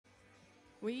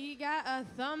We got a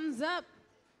thumbs up.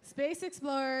 Space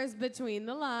Explorers between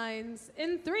the lines.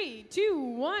 In 3, 2,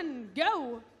 1,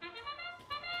 go.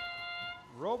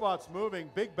 Robots moving,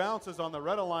 big bounces on the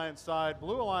Red Alliance side.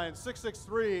 Blue Alliance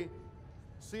 663.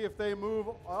 See if they move.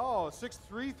 Oh,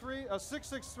 633, a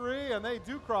 663, and they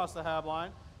do cross the hab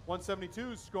line.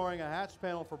 172 scoring a hatch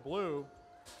panel for Blue.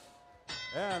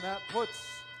 And that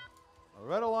puts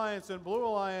Red Alliance and Blue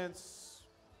Alliance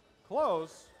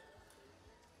close.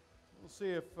 We'll see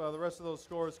if the rest of those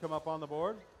scores come up on the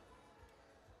board.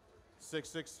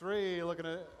 663 looking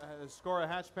to score a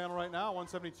hatch panel right now.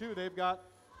 172, they've got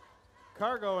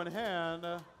cargo in hand.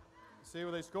 See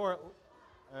where they score it.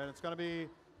 And it's going to be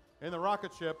in the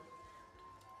rocket ship.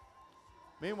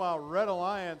 Meanwhile, Red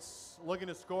Alliance looking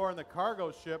to score in the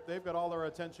cargo ship. They've got all their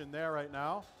attention there right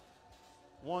now.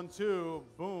 1-2,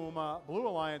 boom. Blue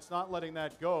Alliance not letting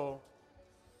that go.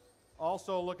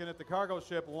 Also looking at the cargo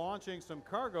ship, launching some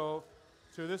cargo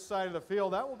to this side of the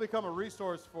field. That will become a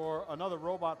resource for another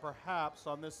robot perhaps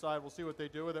on this side. We'll see what they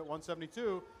do with it.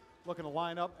 172 looking to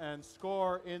line up and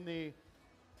score in the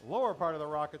lower part of the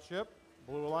rocket ship.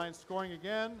 Blue Alliance scoring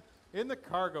again in the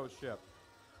cargo ship.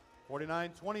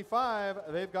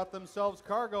 49-25, they've got themselves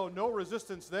cargo. No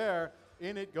resistance there.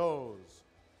 In it goes.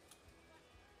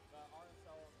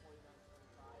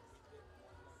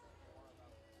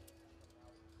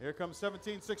 Here comes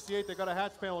 1768. They got a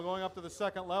hatch panel going up to the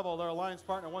second level. Their alliance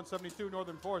partner 172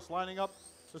 Northern Force lining up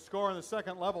to score in the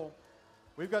second level.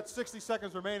 We've got 60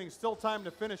 seconds remaining. Still time to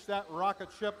finish that rocket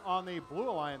ship on the Blue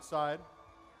Alliance side.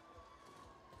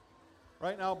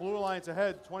 Right now, Blue Alliance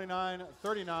ahead,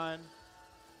 29-39.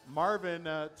 Marvin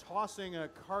tossing a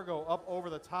cargo up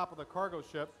over the top of the cargo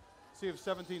ship. See if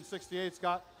 1768's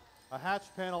got a hatch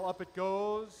panel. Up it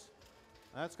goes.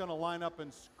 That's going to line up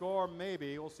and score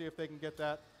maybe. We'll see if they can get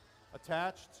that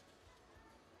attached.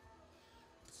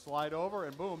 Slide over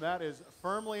and boom, that is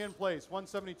firmly in place.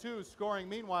 172 scoring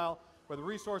meanwhile with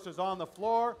resources on the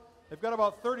floor. They've got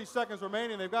about 30 seconds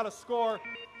remaining. They've got to score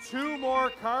 2 more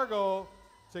cargo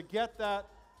to get that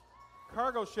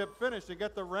cargo ship finished, to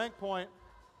get the rank point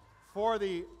for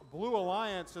the Blue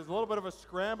Alliance. There's a little bit of a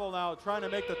scramble now trying to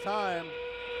make the time.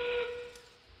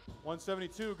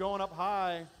 172 going up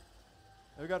high.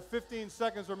 They've got 15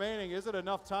 seconds remaining. Is it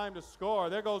enough time to score?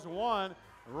 There goes one.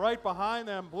 Right behind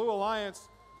them, Blue Alliance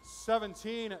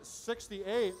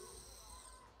 1768.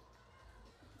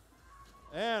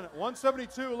 And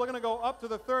 172 looking to go up to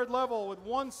the third level with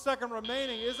 1 second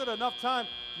remaining. Is it enough time?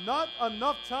 Not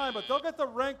enough time, but they'll get the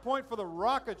rank point for the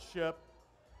rocket ship.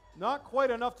 Not quite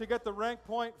enough to get the rank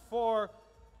point for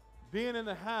being in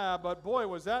the hab, but boy,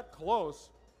 was that close.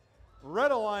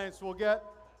 Red Alliance will get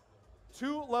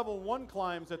 2 level 1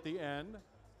 climbs at the end,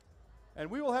 and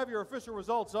we will have your official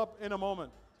results up in a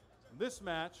moment. This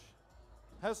match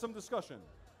has some discussion.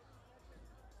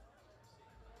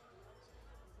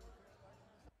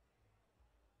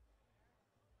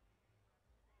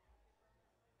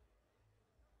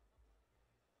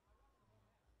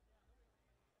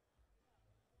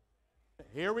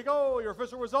 Here we go, your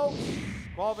official results.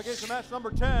 Qualification match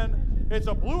number 10. It's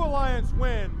a Blue Alliance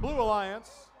win. Blue Alliance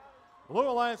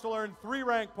will earn 3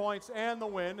 rank points and the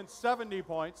win, and 70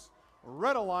 points.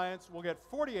 Red Alliance will get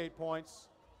 48 points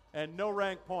and no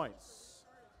rank points.